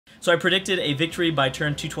So I predicted a victory by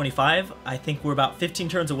turn 225. I think we're about 15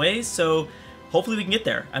 turns away, so hopefully we can get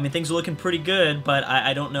there. I mean, things are looking pretty good, but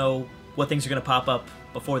I don't know what things are going to pop up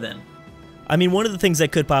before then. I mean, one of the things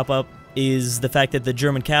that could pop up is the fact that the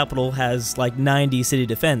German capital has like 90 city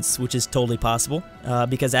defense, which is totally possible,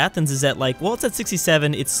 because Athens is at like, well, it's at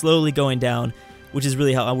 67, it's slowly going down, which is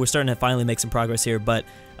really how we're starting to finally make some progress here, but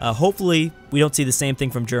hopefully we don't see the same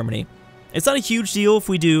thing from Germany. It's not a huge deal if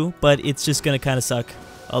we do, but it's just going to kind of suck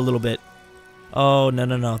a little bit. Oh, no,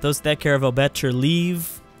 no, no. That caravel better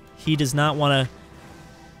leave. He does not want to...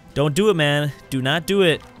 Don't do it, man. Do not do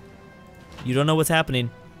it. You don't know what's happening.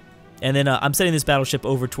 And then I'm sending this battleship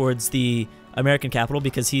over towards the American capital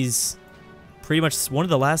because he's pretty much one of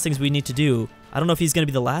the last things we need to do. I don't know if he's going to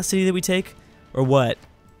be the last city that we take or what.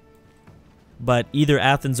 But either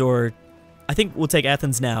Athens or... I think we'll take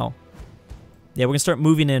Athens now. Yeah, we're going to start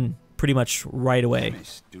moving in pretty much right away.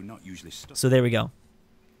 So there we go.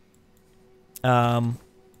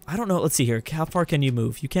 I don't know. Let's see here. How far can you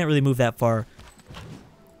move? You can't really move that far.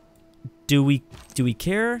 Do we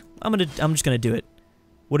care? I'm just gonna do it.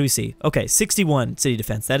 What do we see? Okay, 61 city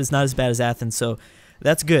defense. That is not as bad as Athens, so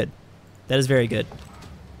that's good. That is very good.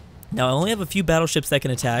 Now I only have a few battleships that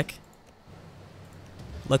can attack.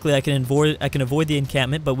 Luckily, I can avoid the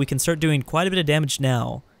encampment, but we can start doing quite a bit of damage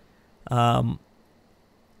now. Yeah,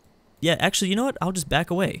 actually, you know what? I'll just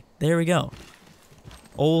back away. There we go.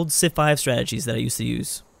 Old Civ 5 strategies that I used to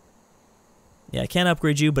use. Yeah, I can't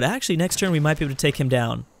upgrade you, but actually next turn we might be able to take him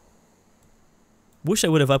down. Wish I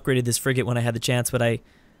would have upgraded this frigate when I had the chance, but I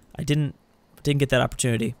didn't get that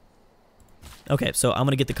opportunity. Okay, so I'm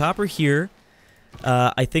going to get the copper here.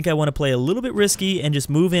 I think I want to play a little bit risky and just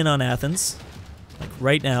move in on Athens. Like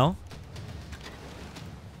right now.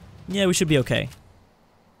 Yeah, we should be okay.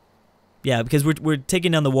 Yeah, because we're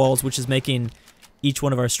taking down the walls, which is making each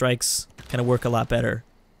one of our strikes kind of work a lot better.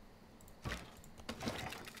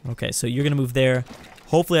 Okay, so you're going to move there.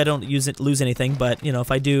 Hopefully I don't lose anything, but, you know,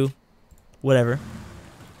 if I do, whatever.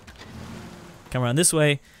 Come around this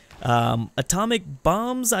way. Atomic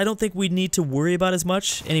bombs, I don't think we need to worry about as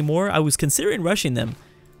much anymore. I was considering rushing them,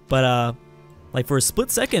 but, like, for a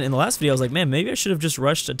split second in the last video, I was like, man, maybe I should have just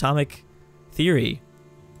rushed atomic theory.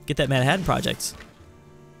 Get that Manhattan Project.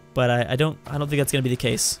 But I don't think that's going to be the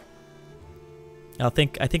case. I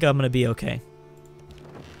think I'm going to be okay.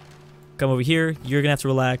 Come over here. You're going to have to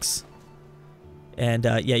relax. And,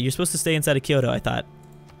 yeah, you're supposed to stay inside of Kyoto, I thought.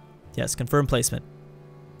 Yes, confirm placement.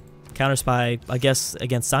 Counter spy, I guess,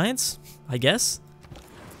 against science? I guess?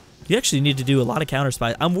 You actually need to do a lot of counter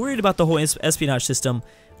spy. I'm worried about the whole espionage system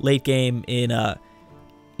late game in a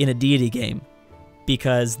deity game.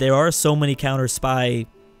 Because there are so many counter spy,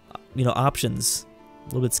 you know, options. A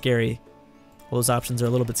little bit scary. All those options are a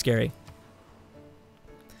little bit scary.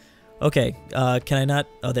 Okay, can I not?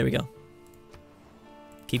 Oh, there we go.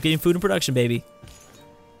 Keep getting food in production, baby.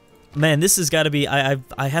 Man, this has got to be... I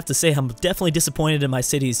have to say, I'm definitely disappointed in my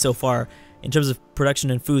cities so far. In terms of production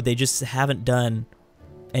and food, they just haven't done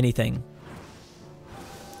anything.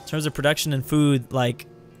 In terms of production and food, like...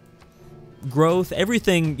 growth,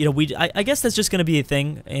 everything, you know, I guess that's just going to be a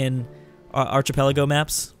thing in archipelago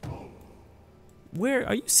maps. Where...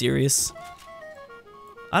 are you serious?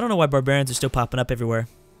 I don't know why barbarians are still popping up everywhere.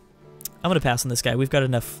 I'm going to pass on this guy. We've got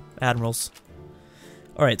enough admirals.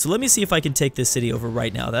 Alright, so let me see if I can take this city over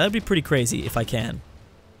right now. That would be pretty crazy if I can.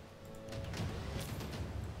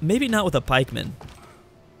 Maybe not with a pikeman.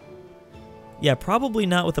 Yeah, probably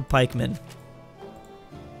not with a pikeman.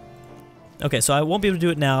 Okay, so I won't be able to do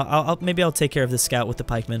it now. Maybe I'll take care of this scout with the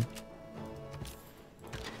pikeman.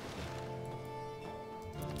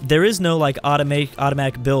 There is no like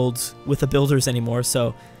automatic builds with the builders anymore,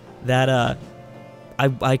 so that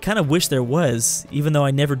I kind of wish there was, even though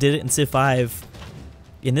I never did it in Civ 5.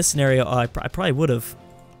 In this scenario, I probably would have.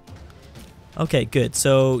 Okay, good.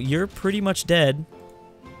 So you're pretty much dead.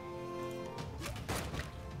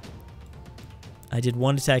 I did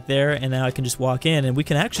one attack there, and now I can just walk in, and we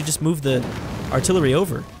can actually just move the artillery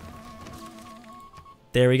over.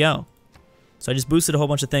 There we go. So I just boosted a whole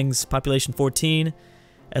bunch of things. Population 14.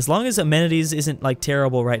 As long as amenities isn't like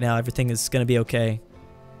terrible right now, everything is going to be okay.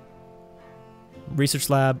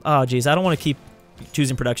 Research lab. Oh, geez, I don't want to keep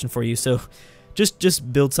choosing production for you, so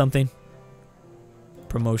just build something.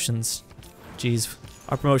 Promotions. Jeez,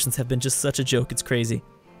 our promotions have been just such a joke. It's crazy.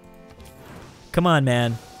 Come on,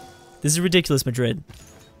 man. This is ridiculous, Madrid.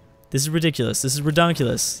 This is ridiculous. This is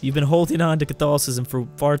redonkulous. You've been holding on to Catholicism for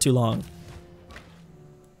far too long.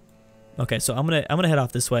 Okay, so I'm gonna head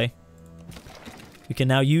off this way. We can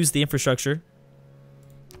now use the infrastructure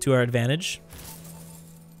to our advantage.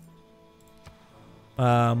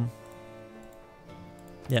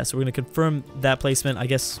 Yeah, so we're going to confirm that placement. I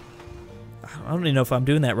guess, I don't even know if I'm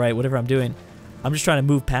doing that right, whatever I'm doing. I'm just trying to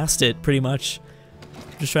move past it, pretty much.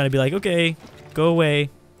 Just trying to be like, okay, go away.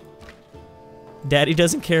 Daddy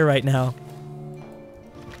doesn't care right now.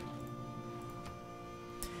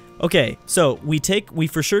 Okay, so we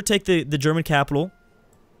for sure take the German capital,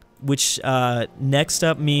 which next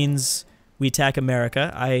up means we attack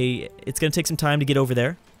America. It's going to take some time to get over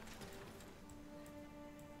there.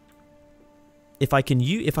 If I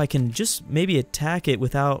can just maybe attack it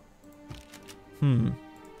without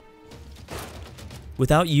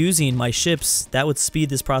without using my ships, that would speed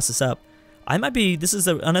this process up. This is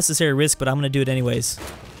an unnecessary risk, but I'm going to do it anyways.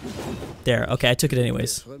 There, okay, I took it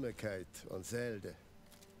anyways.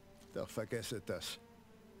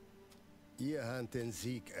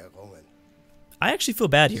 I actually feel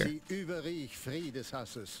bad here.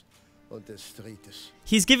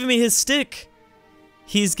 He's giving me his stick.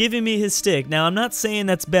 He's giving me his stick. Now, I'm not saying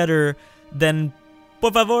that's better than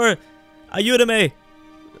por favor, ayúdame.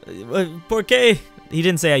 ¿Por qué? He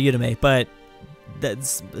didn't say ayúdame, but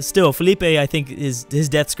that's still, Felipe, I think his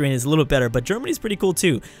death screen is a little bit better, but Germany's pretty cool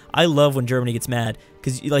too. I love when Germany gets mad,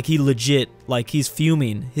 because like he legit, like he's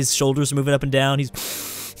fuming. His shoulders are moving up and down.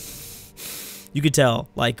 You could tell,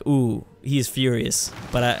 like, ooh, he is furious.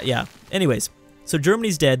 But yeah, anyways, so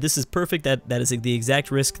Germany's dead. This is perfect. That is the exact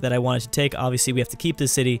risk that I wanted to take. Obviously, we have to keep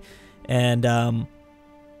this city, and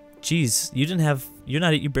geez,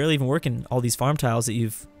 you're barely even working all these farm tiles that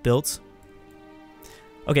you've built.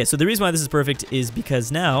 Okay, so the reason why this is perfect is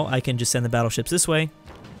because now I can just send the battleships this way.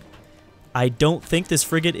 I don't think this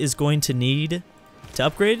frigate is going to need to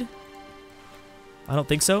upgrade. I don't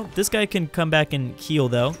think so. This guy can come back and heal,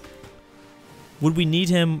 though. Would we need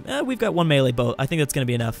him? We've got one melee boat. I think that's going to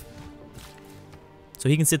be enough. So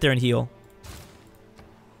he can sit there and heal.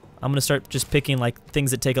 I'm going to start just picking like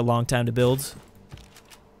things that take a long time to build.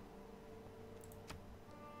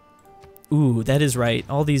 Ooh, that is right.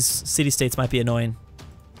 All these city-states might be annoying.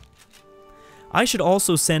 I should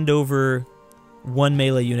also send over one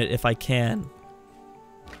melee unit if I can.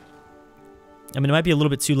 I mean, it might be a little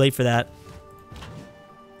bit too late for that.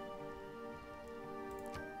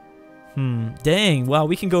 Dang, wow,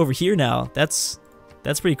 we can go over here now. That's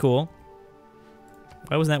pretty cool.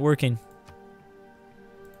 Why wasn't that working?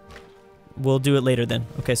 We'll do it later then.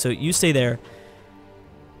 Okay, so you stay there.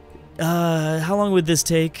 How long would this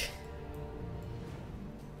take?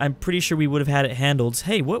 I'm pretty sure we would have had it handled.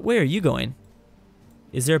 Hey, where are you going?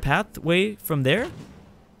 Is there a pathway from there?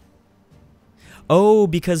 Oh,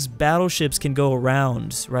 because battleships can go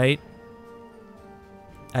around, right?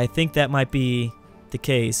 I think that might be the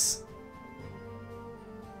case.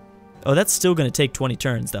 Oh, that's still going to take 20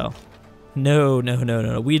 turns, though. No.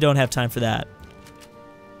 We don't have time for that.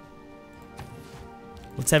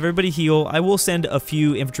 Let's have everybody heal. I will send a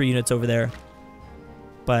few infantry units over there,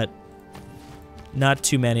 but not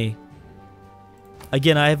too many.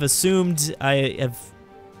 Again, I have assumed that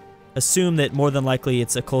more than likely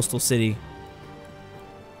it's a coastal city.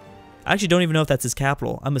 I actually don't even know if that's his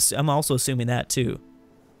capital. I'm also assuming that too.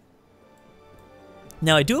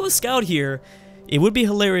 Now I do have a scout here. It would be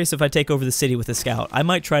hilarious if I take over the city with a scout. I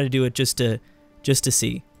might try to do it just to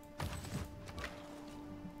see.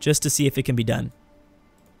 Just to see if it can be done.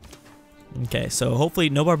 Okay, so hopefully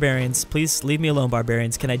no barbarians. Please leave me alone,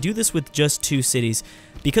 barbarians. Can I do this with just 2 cities?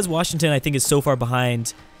 Because Washington, I think, is so far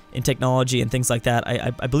behind in technology and things like that,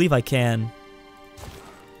 I believe I can.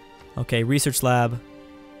 Okay, research lab.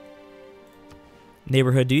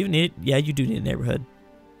 Neighborhood. Do you even need it? Yeah, you do need a neighborhood.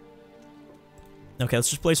 Okay, let's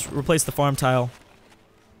just replace the farm tile.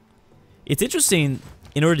 It's interesting,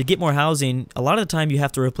 in order to get more housing, a lot of the time you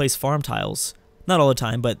have to replace farm tiles. Not all the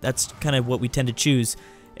time, but that's kind of what we tend to choose.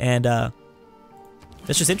 And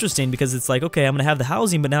that's just interesting because it's like, okay, I'm going to have the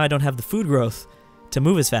housing, but now I don't have the food growth to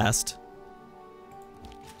move as fast.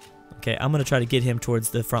 Okay, I'm going to try to get him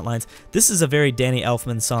towards the front lines. This is a very Danny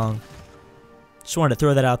Elfman song. Just wanted to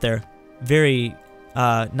throw that out there. Very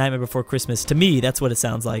Nightmare Before Christmas. To me, that's what it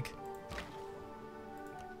sounds like.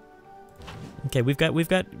 Okay, we've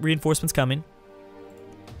got reinforcements coming.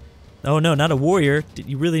 Oh no, not a warrior.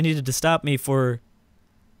 You really needed to stop me for...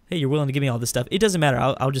 Hey, you're willing to give me all this stuff. It doesn't matter.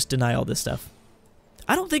 I'll just deny all this stuff.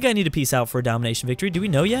 I don't think I need to peace out for a domination victory. Do we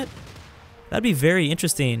know yet? That'd be very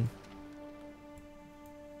interesting.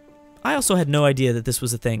 I also had no idea that this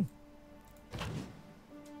was a thing.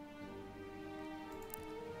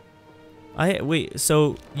 Wait,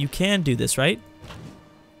 so you can do this, right?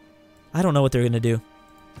 I don't know what they're going to do.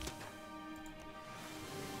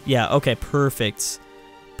 Yeah, okay, perfect.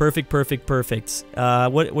 Perfect. What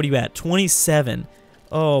are you at? 27.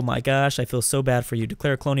 Oh my gosh, I feel so bad for you.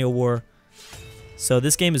 Declare colonial war. So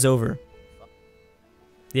this game is over.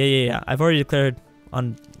 Yeah. I've already declared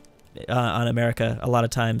on America a lot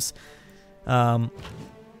of times. Can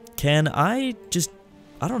I just...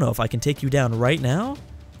 I don't know if I can take you down right now.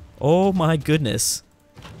 Oh my goodness.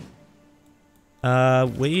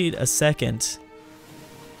 Wait a second.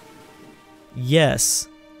 Yes.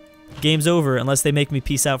 Game's over unless they make me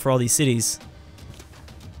peace out for all these cities.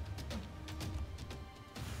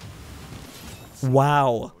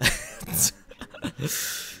 Wow.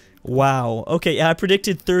 Wow. Okay, yeah, I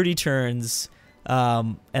predicted 30 turns,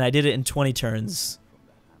 and I did it in 20 turns.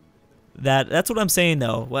 That's what I'm saying,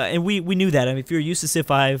 though. Well, and we knew that. I mean, if you're used to Civ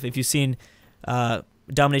 5, if you've seen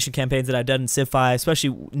domination campaigns that I've done in Civ 5,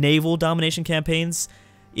 especially naval domination campaigns,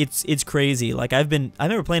 it's crazy. Like I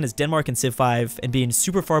remember playing as Denmark in Civ 5 and being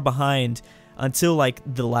super far behind until like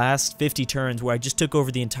the last 50 turns where I just took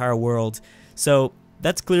over the entire world. So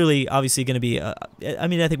that's clearly, obviously, going to be. I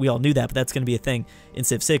mean, I think we all knew that, but that's going to be a thing in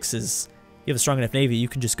Civ 6. Is you have a strong enough navy, you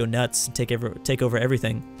can just go nuts and take over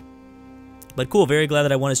everything. But cool, very glad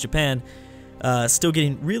that I won as Japan. Still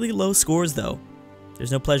getting really low scores, though.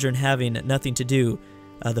 There's no pleasure in having nothing to do.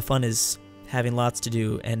 The fun is having lots to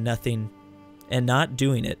do and nothing, and not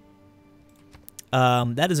doing it.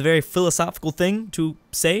 That is a very philosophical thing to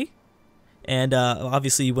say, and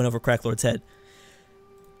obviously you went over Cracklord's head.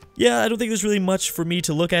 Yeah, I don't think there's really much for me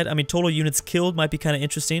to look at. I mean, total units killed might be kind of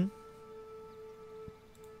interesting.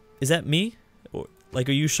 Is that me? Or, like,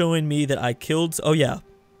 are you showing me that I killed? Oh, yeah.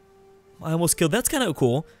 I almost killed. That's kind of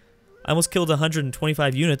cool. I almost killed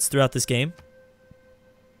 125 units throughout this game.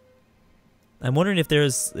 I'm wondering if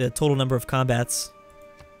there's a total number of combats.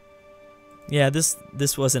 Yeah, this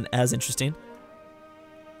wasn't as interesting.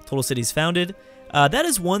 Total cities founded. That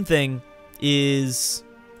is one thing, is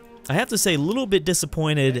I have to say a little bit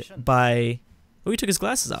disappointed by... Oh, he took his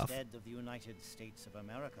glasses off. Of the United States of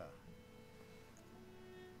America,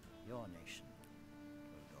 your nation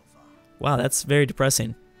will go far. Wow, that's very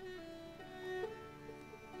depressing.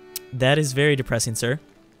 That is very depressing, sir.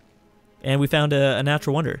 And we found a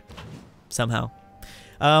natural wonder, somehow.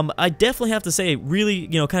 I definitely have to say, really,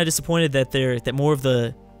 kind of disappointed that more of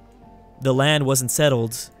the land wasn't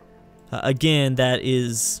settled. Again, that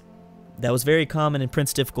was very common in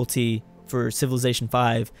Prince difficulty for Civilization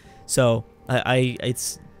 5. So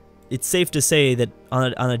it's safe to say that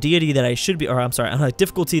on a deity that I should be, or I'm sorry, on a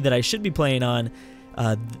difficulty that I should be playing on,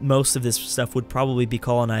 most of this stuff would probably be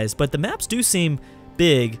colonized. But the maps do seem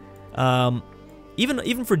big.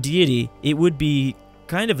 Even for deity, it would be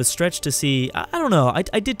kind of a stretch to see. I don't know.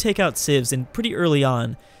 I did take out civs, and pretty early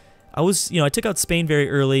on, I took out Spain very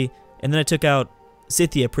early, and then I took out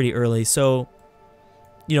Scythia pretty early. So,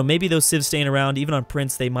 maybe those civs staying around, even on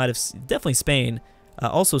Prince, they might have definitely Spain,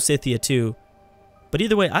 also Scythia too. But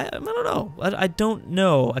either way, I don't know. I don't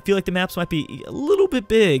know. I feel like the maps might be a little bit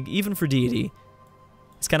big, even for deity.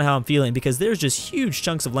 It's kind of how I'm feeling, because there's just huge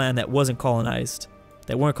chunks of land that weren't colonized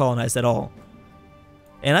at all.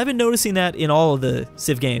 And I've been noticing that in all of the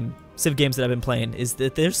Civ games that I've been playing, is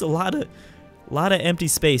that there's a lot of empty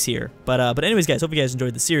space here. But anyways, guys, hope you guys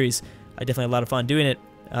enjoyed the series. I definitely had a lot of fun doing it.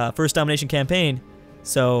 First domination campaign,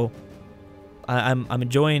 so I'm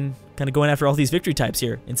enjoying kind of going after all these victory types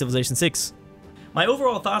here in Civilization 6. My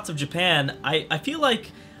overall thoughts of Japan, I feel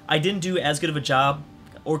like I didn't do as good of a job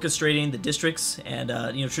orchestrating the districts, and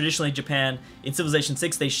traditionally Japan in Civilization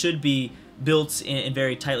 6, they should be built in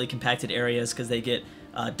very tightly compacted areas because they get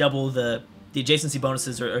double the adjacency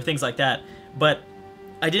bonuses or things like that. But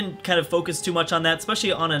I didn't kind of focus too much on that,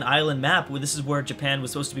 especially on an island map where this is where Japan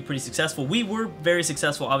was supposed to be pretty successful. We were very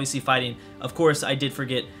successful, obviously, fighting. Of course, I did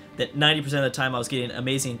forget that 90% of the time I was getting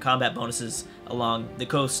amazing combat bonuses along the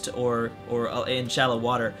coast or in shallow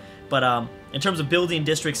water. But in terms of building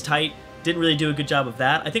districts tight, didn't really do a good job of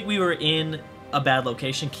that. I think we were in a bad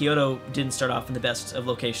location. Kyoto didn't start off in the best of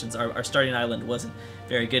locations. Our starting island wasn't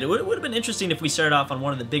very good. It would have been interesting if we started off on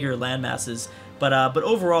one of the bigger land masses, but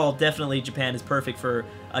overall, definitely Japan is perfect for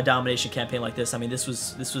a domination campaign like this. I mean, this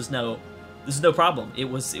was no problem. It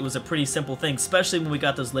was a pretty simple thing, especially when we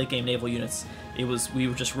got those late game naval units. We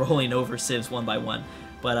were just rolling over civs one by one.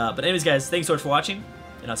 But anyways, guys, thanks so much for watching,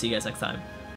 and I'll see you guys next time.